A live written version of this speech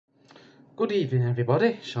Good evening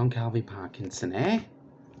everybody, Sean Calvin Parkinson here.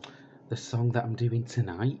 The song that I'm doing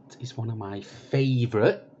tonight is one of my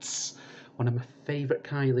favourites. One of my favourite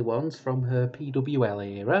Kylie ones from her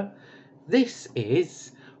PWL era. This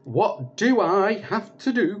is What Do I Have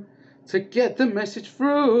to Do to Get the Message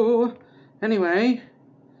Through? Anyway,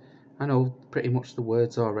 I know pretty much the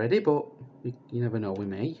words already, but you never know with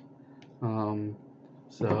me.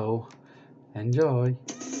 So, enjoy.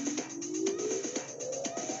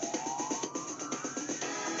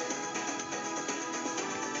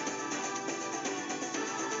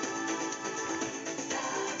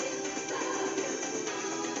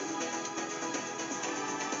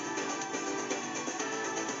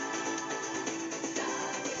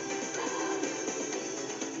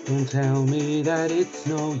 Don't tell me that it's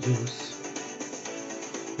no use.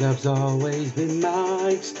 Love's always been my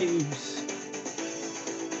excuse.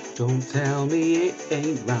 Don't tell me it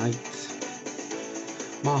ain't right.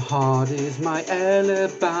 My heart is my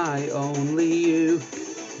alibi. Only you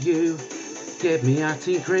get me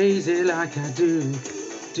acting crazy like I do.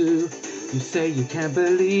 You say you can't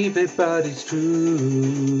believe it, but it's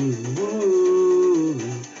true.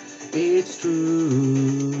 It's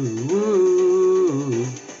true.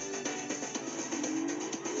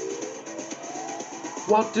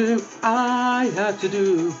 What do I have to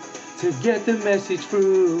do to get the message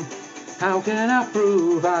through? How can I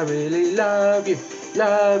prove I really love you,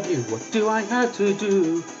 love you? What do I have to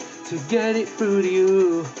do to get it through to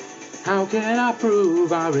you? How can I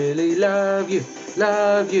prove I really love you,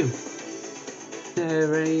 love you?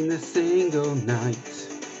 There ain't a single night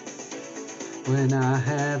when I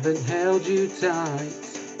haven't held you tight.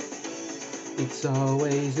 It's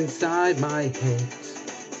always inside my head,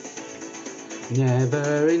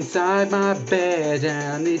 never inside my bed.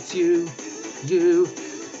 And it's you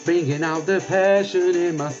bringing out the passion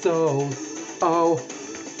in my soul. Oh,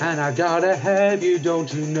 and I gotta have you,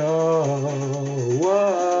 don't you know?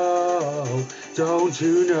 Whoa, don't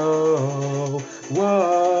you know?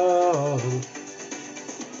 Whoa.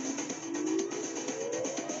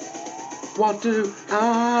 What do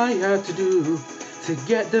I have to do to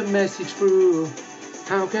get the message through?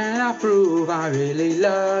 How can I prove I really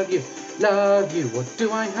love you, love you? What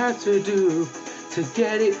do I have to do to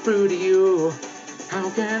get it through to you? How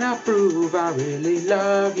can I prove I really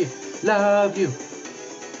love you, love you?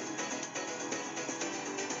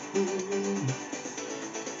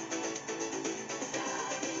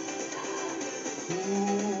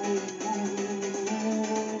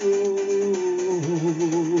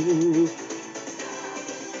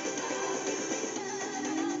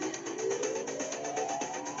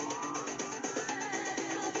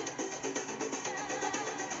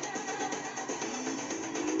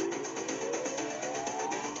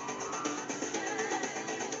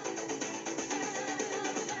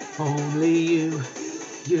 Only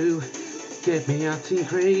you get me acting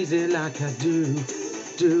crazy like I do.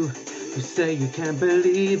 You say you can't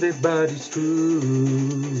believe it, but it's true.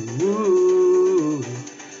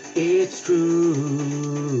 It's true.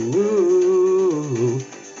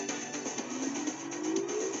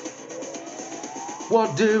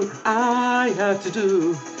 What do I have to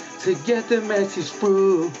do to get the message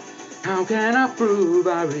through? How can I prove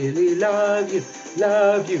I really love you,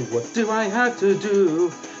 love you? What do I have to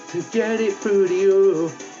do to get it through to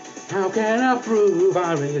you? How can I prove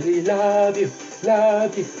I really love you,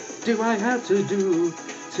 love you? Do I have to do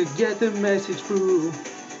to get the message through?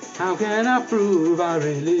 How can I prove I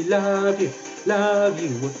really love you, love you?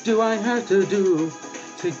 What do I have to do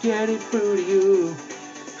to get it through to you?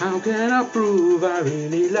 How can I prove I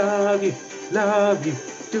really love you, love you?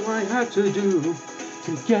 Do I have to do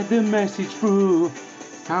to get the message through?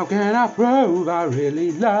 How can I prove I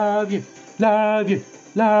really love you, love you,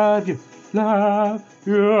 love you, love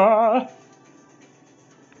you?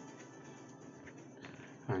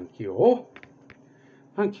 Thank you.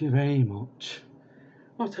 Thank you very much.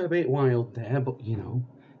 Not a bit wild there, but you know,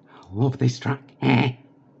 I love this track.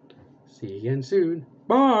 See you again soon.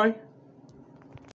 Bye.